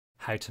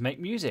How to make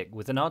music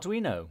with an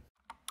Arduino.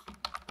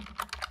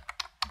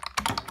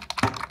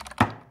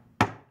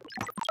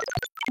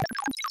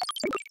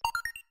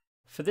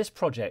 For this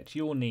project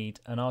you will need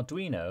an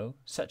Arduino,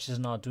 such as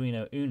an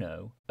Arduino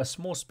Uno, a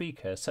small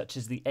speaker such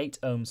as the 8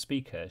 ohm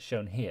speaker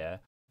shown here,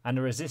 and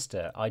a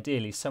resistor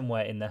ideally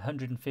somewhere in the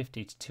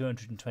 150 to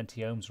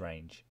 220 ohms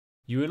range.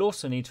 You will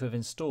also need to have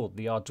installed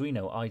the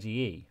Arduino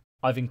IDE.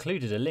 I've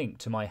included a link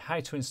to my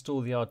How to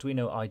Install the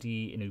Arduino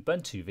IDE in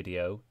Ubuntu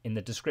video in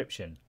the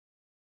description.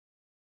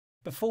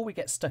 Before we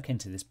get stuck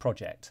into this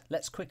project,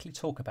 let's quickly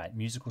talk about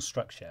musical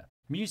structure.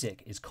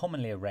 Music is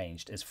commonly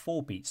arranged as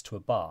 4 beats to a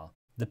bar.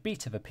 The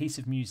beat of a piece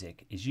of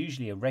music is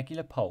usually a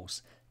regular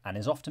pulse and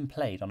is often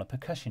played on a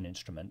percussion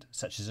instrument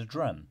such as a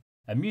drum.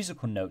 A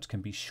musical note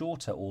can be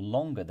shorter or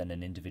longer than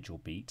an individual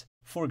beat.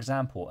 For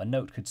example, a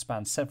note could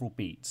span several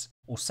beats,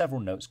 or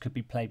several notes could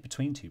be played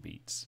between 2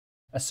 beats.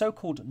 A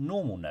so-called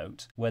normal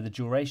note, where the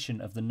duration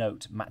of the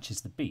note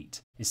matches the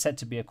beat, is said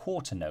to be a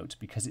quarter note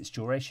because its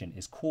duration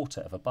is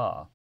quarter of a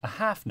bar. A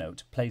half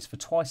note plays for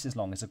twice as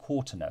long as a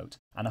quarter note,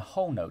 and a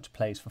whole note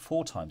plays for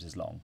 4 times as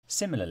long.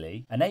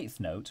 Similarly, an eighth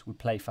note would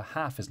play for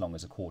half as long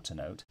as a quarter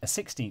note, a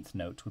 16th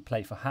note would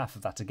play for half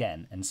of that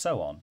again, and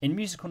so on. In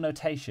musical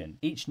notation,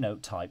 each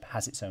note type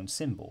has its own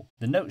symbol.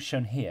 The notes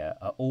shown here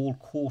are all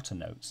quarter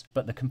notes,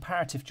 but the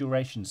comparative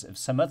durations of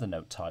some other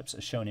note types are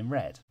shown in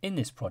red. In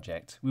this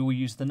project, we will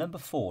use the number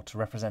 4 to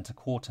represent a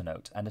quarter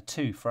note and a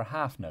 2 for a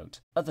half note.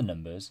 Other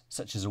numbers,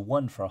 such as a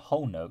 1 for a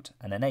whole note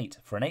and an 8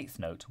 for an eighth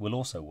note, will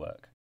also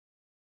work.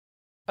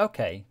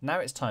 Okay, now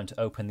it's time to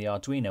open the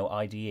Arduino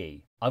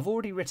IDE. I've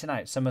already written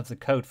out some of the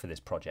code for this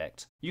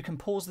project. You can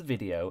pause the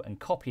video and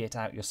copy it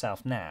out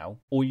yourself now,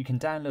 or you can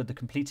download the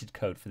completed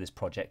code for this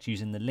project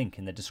using the link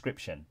in the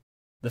description.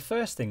 The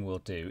first thing we'll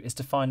do is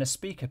define a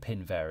speaker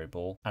pin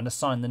variable and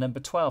assign the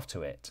number 12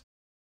 to it.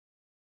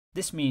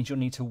 This means you'll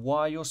need to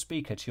wire your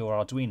speaker to your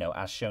Arduino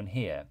as shown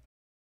here.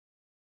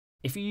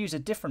 If you use a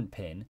different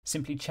pin,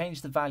 simply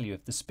change the value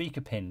of the speaker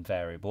pin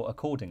variable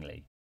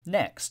accordingly.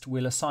 Next,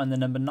 we'll assign the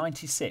number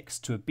 96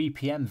 to a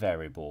BPM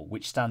variable,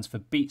 which stands for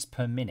beats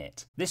per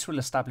minute. This will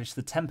establish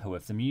the tempo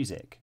of the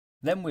music.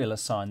 Then we'll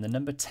assign the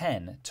number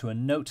 10 to a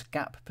note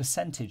gap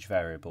percentage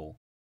variable.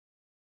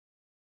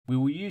 We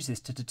will use this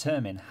to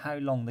determine how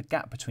long the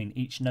gap between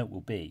each note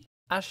will be.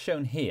 As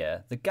shown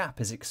here, the gap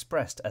is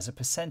expressed as a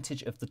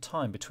percentage of the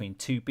time between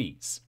 2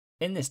 beats.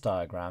 In this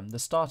diagram, the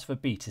start of a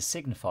beat is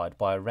signified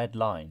by a red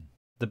line.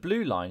 The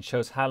blue line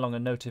shows how long a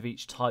note of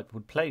each type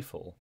would play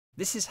for.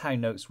 This is how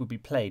notes would be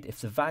played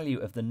if the value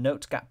of the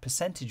note gap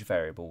percentage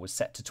variable was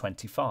set to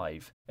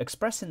 25.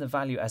 Expressing the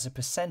value as a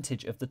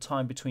percentage of the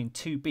time between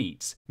 2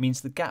 beats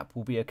means the gap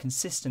will be a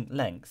consistent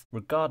length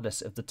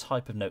regardless of the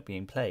type of note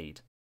being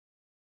played.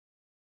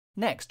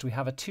 Next, we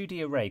have a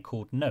 2D array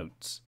called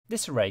notes.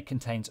 This array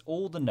contains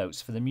all the notes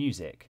for the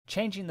music.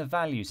 Changing the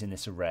values in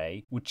this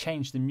array would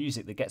change the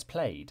music that gets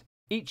played.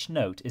 Each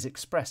note is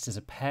expressed as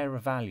a pair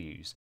of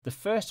values. The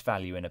first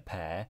value in a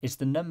pair is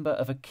the number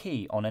of a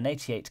key on an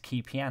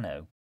 88-key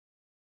piano.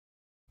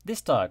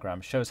 This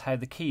diagram shows how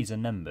the keys are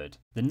numbered.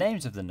 The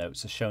names of the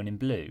notes are shown in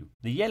blue.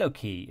 The yellow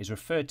key is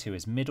referred to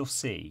as middle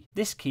C.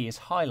 This key is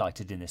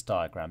highlighted in this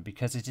diagram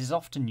because it is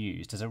often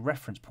used as a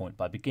reference point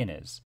by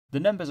beginners. The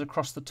numbers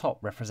across the top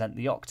represent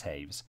the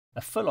octaves.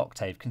 A full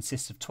octave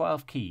consists of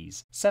 12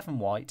 keys, 7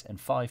 white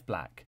and 5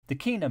 black. The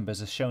key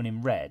numbers are shown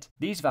in red.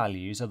 These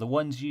values are the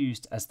ones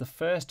used as the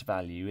first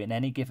value in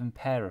any given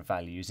pair of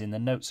values in the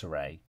notes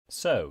array.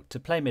 So, to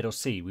play middle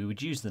C, we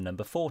would use the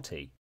number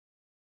 40.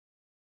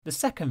 The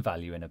second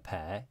value in a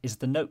pair is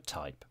the note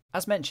type.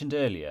 As mentioned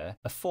earlier,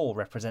 a 4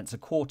 represents a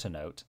quarter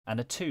note and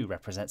a 2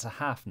 represents a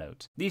half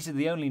note. These are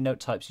the only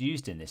note types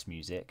used in this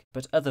music,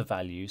 but other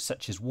values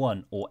such as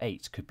 1 or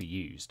 8 could be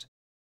used.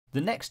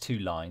 The next 2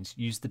 lines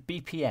use the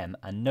BPM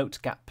and note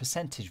gap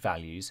percentage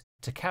values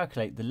to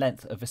calculate the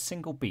length of a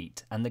single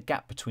beat and the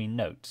gap between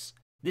notes.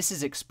 This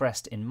is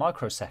expressed in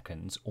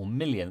microseconds or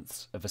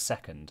millionths of a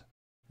second.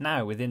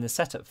 Now within the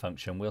setup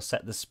function we'll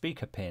set the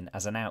speaker pin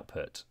as an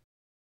output.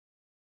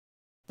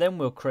 Then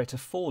we'll create a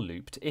for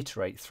loop to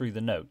iterate through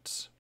the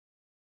notes.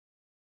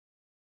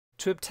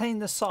 To obtain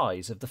the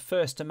size of the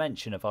first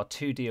dimension of our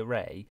 2D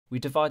array, we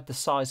divide the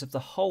size of the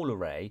whole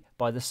array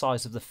by the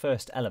size of the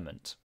first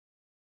element.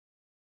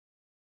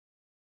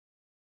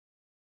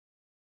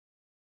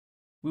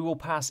 We will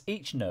pass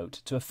each note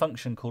to a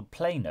function called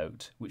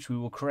playNote, which we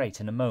will create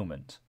in a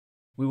moment.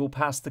 We will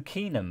pass the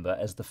key number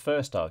as the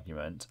first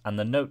argument and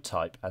the note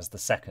type as the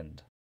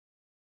second.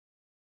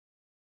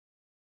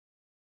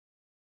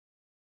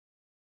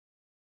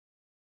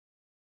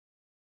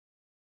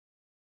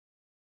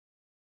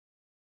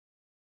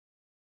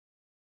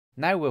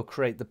 Now we'll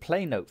create the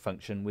playNote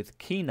function with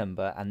key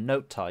number and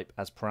note type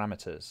as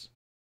parameters.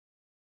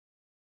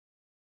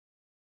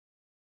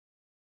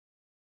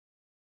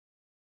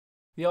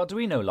 The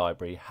Arduino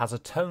library has a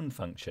tone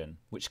function,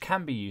 which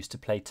can be used to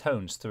play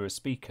tones through a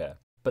speaker,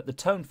 but the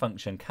tone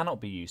function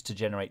cannot be used to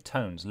generate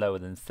tones lower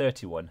than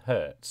 31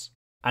 Hz.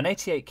 An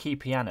 88 key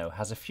piano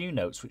has a few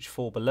notes which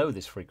fall below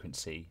this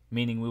frequency,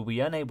 meaning we'll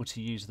be unable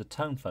to use the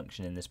tone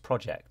function in this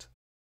project.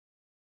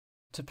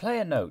 To play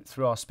a note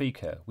through our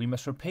speaker, we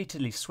must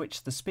repeatedly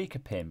switch the speaker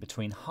pin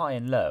between high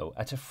and low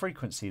at a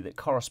frequency that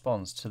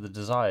corresponds to the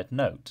desired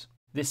note.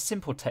 This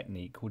simple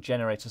technique will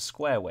generate a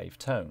square wave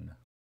tone.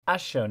 As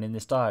shown in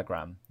this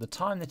diagram, the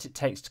time that it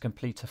takes to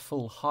complete a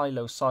full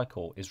high-low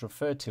cycle is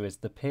referred to as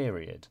the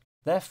period.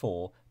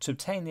 Therefore, to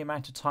obtain the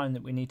amount of time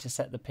that we need to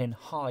set the pin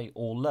high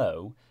or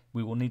low,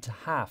 we will need to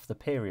half the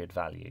period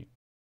value.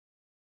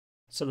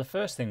 So the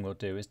first thing we'll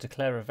do is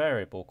declare a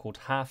variable called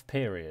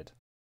half_period.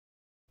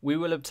 We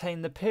will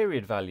obtain the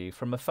period value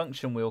from a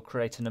function we'll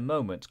create in a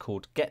moment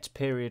called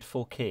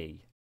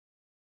getPeriodForKey.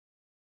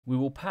 We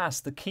will pass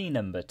the key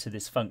number to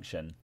this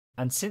function,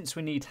 and since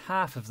we need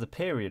half of the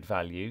period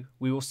value,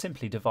 we will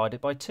simply divide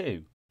it by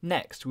 2.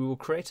 Next, we will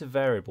create a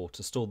variable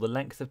to store the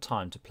length of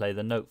time to play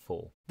the note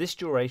for. This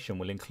duration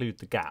will include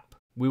the gap.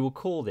 We will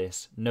call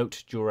this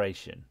note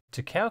duration.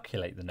 To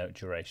calculate the note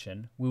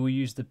duration, we will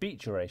use the beat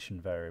duration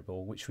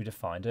variable which we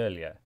defined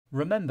earlier.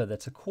 Remember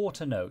that a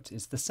quarter note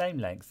is the same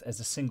length as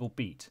a single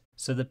beat,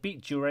 so the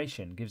beat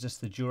duration gives us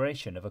the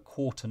duration of a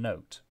quarter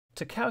note.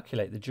 To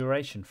calculate the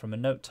duration from a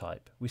note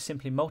type, we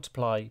simply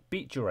multiply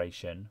beat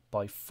duration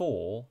by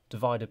 4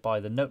 divided by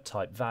the note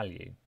type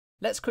value.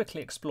 Let's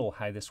quickly explore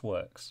how this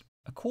works.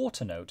 A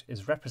quarter note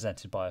is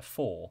represented by a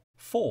 4.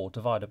 4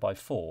 divided by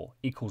 4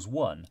 equals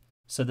 1,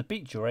 so the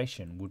beat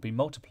duration would be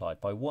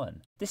multiplied by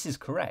 1. This is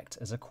correct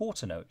as a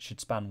quarter note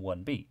should span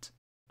 1 beat.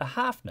 A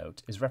half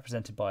note is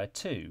represented by a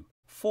 2.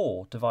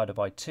 4 divided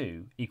by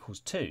 2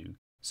 equals 2,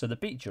 so the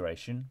beat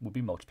duration would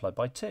be multiplied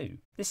by 2.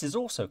 This is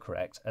also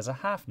correct as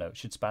a half note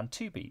should span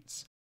 2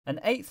 beats. An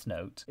eighth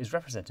note is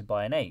represented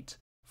by an 8.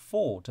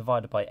 4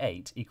 divided by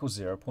 8 equals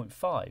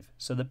 0.5,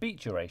 so the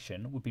beat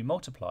duration would be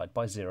multiplied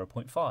by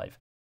 0.5.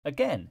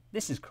 Again,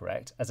 this is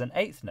correct as an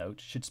eighth note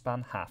should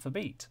span half a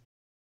beat.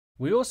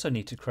 We also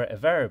need to create a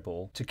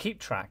variable to keep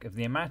track of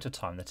the amount of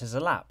time that has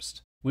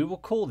elapsed. We will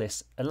call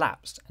this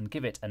elapsed and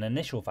give it an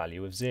initial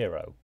value of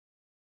 0.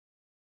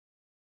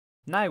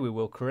 Now we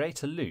will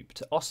create a loop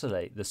to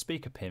oscillate the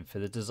speaker pin for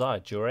the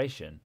desired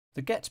duration.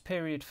 The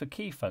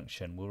getPeriodForKey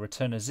function will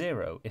return a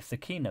 0 if the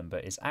key number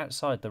is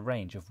outside the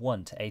range of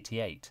 1 to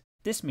 88.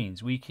 This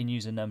means we can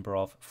use a number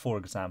of, for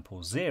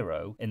example,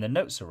 0 in the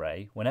notes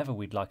array whenever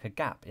we'd like a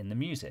gap in the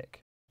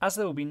music. As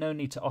there will be no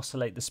need to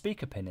oscillate the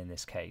speaker pin in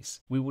this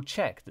case, we will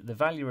check that the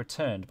value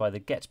returned by the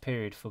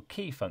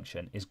getPeriodForKey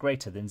function is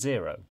greater than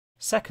 0.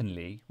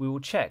 Secondly, we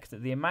will check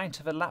that the amount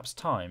of elapsed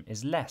time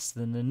is less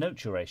than the note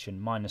duration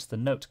minus the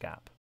note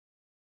gap.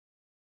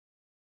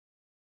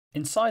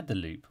 Inside the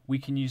loop, we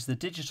can use the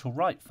digital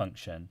write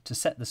function to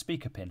set the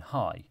speaker pin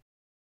high.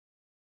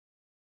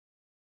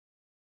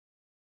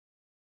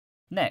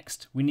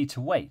 Next, we need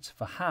to wait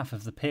for half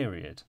of the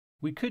period.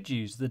 We could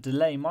use the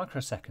delay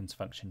microseconds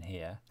function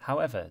here,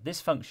 however,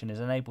 this function is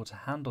unable to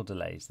handle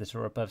delays that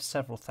are above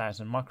several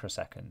thousand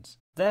microseconds.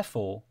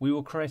 Therefore, we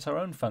will create our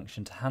own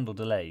function to handle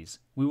delays.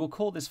 We will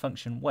call this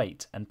function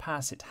wait and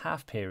pass it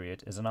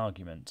half_period as an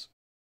argument.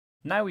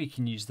 Now we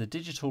can use the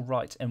digital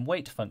write and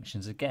wait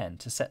functions again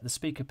to set the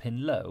speaker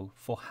pin low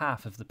for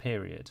half of the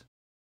period.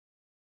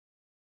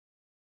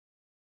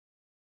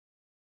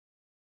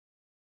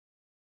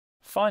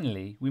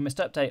 Finally, we must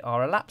update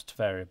our elapsed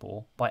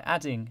variable by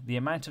adding the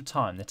amount of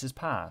time that has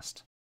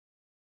passed.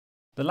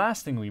 The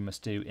last thing we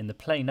must do in the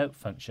play note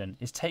function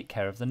is take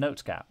care of the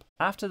note gap.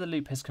 After the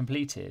loop has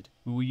completed,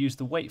 we will use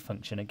the wait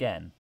function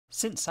again.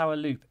 Since our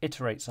loop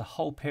iterates a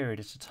whole period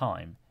at a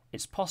time,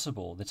 it's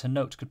possible that a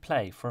note could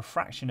play for a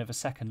fraction of a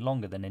second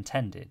longer than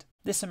intended.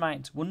 This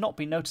amount will not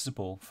be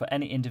noticeable for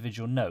any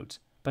individual note,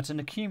 but an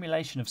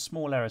accumulation of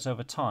small errors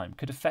over time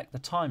could affect the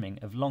timing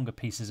of longer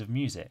pieces of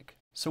music.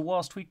 So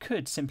whilst we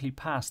could simply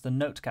pass the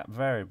note gap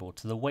variable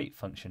to the wait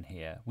function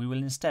here, we will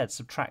instead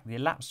subtract the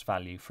elapsed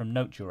value from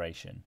note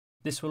duration.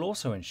 This will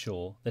also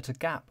ensure that a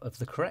gap of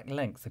the correct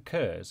length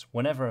occurs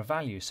whenever a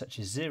value such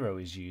as 0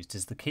 is used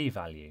as the key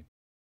value.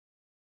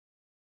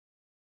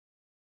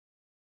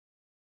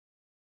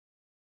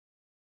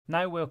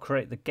 Now we'll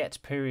create the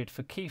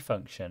getPeriodForKey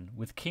function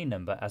with key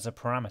number as a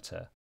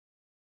parameter.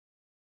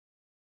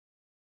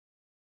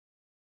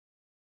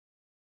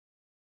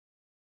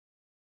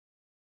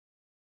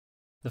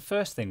 The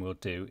first thing we'll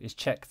do is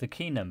check the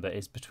key number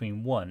is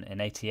between 1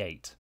 and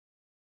 88.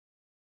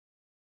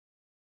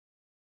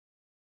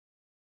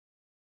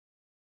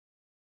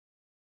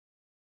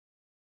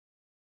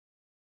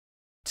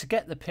 To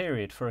get the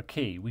period for a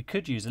key, we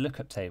could use a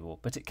lookup table,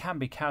 but it can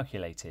be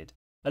calculated.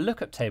 A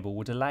lookup table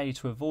would allow you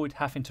to avoid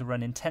having to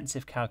run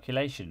intensive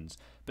calculations,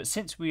 but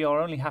since we are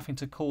only having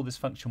to call this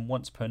function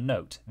once per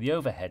note, the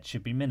overhead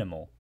should be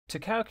minimal. To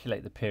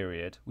calculate the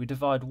period, we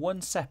divide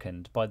 1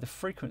 second by the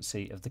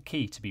frequency of the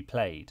key to be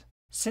played.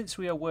 Since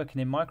we are working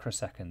in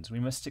microseconds,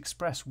 we must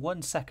express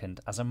 1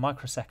 second as a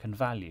microsecond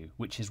value,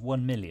 which is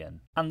 1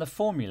 million. And the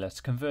formula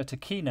to convert a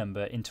key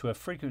number into a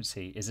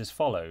frequency is as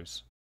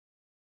follows.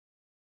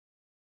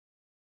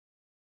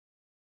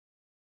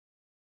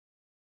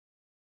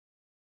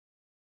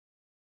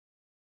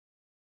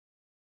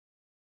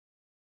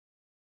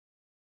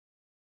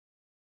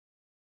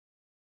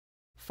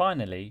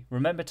 Finally,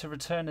 remember to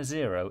return a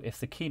 0 if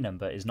the key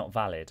number is not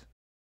valid.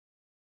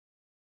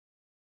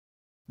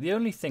 The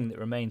only thing that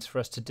remains for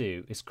us to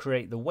do is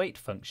create the wait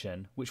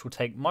function, which will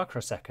take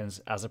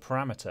microseconds as a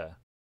parameter.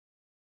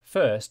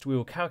 First, we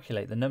will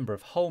calculate the number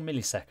of whole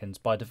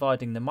milliseconds by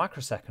dividing the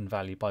microsecond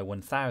value by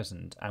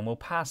 1000 and we'll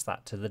pass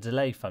that to the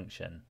delay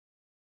function.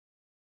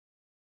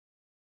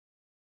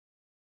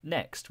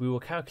 Next, we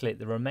will calculate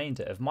the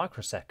remainder of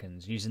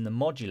microseconds using the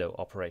modulo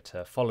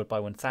operator followed by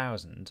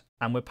 1000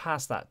 and we'll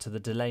pass that to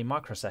the delay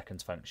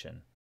microseconds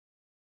function.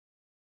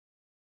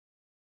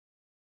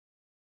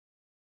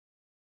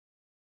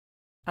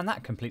 And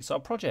that completes our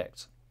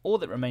project. All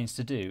that remains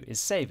to do is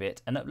save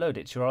it and upload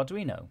it to your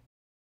Arduino.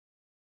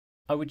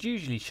 I would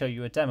usually show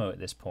you a demo at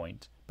this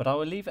point, but I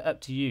will leave it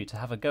up to you to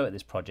have a go at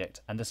this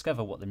project and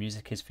discover what the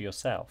music is for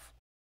yourself.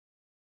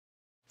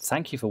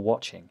 Thank you for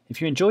watching.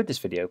 If you enjoyed this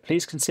video,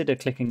 please consider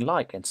clicking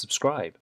like and subscribe.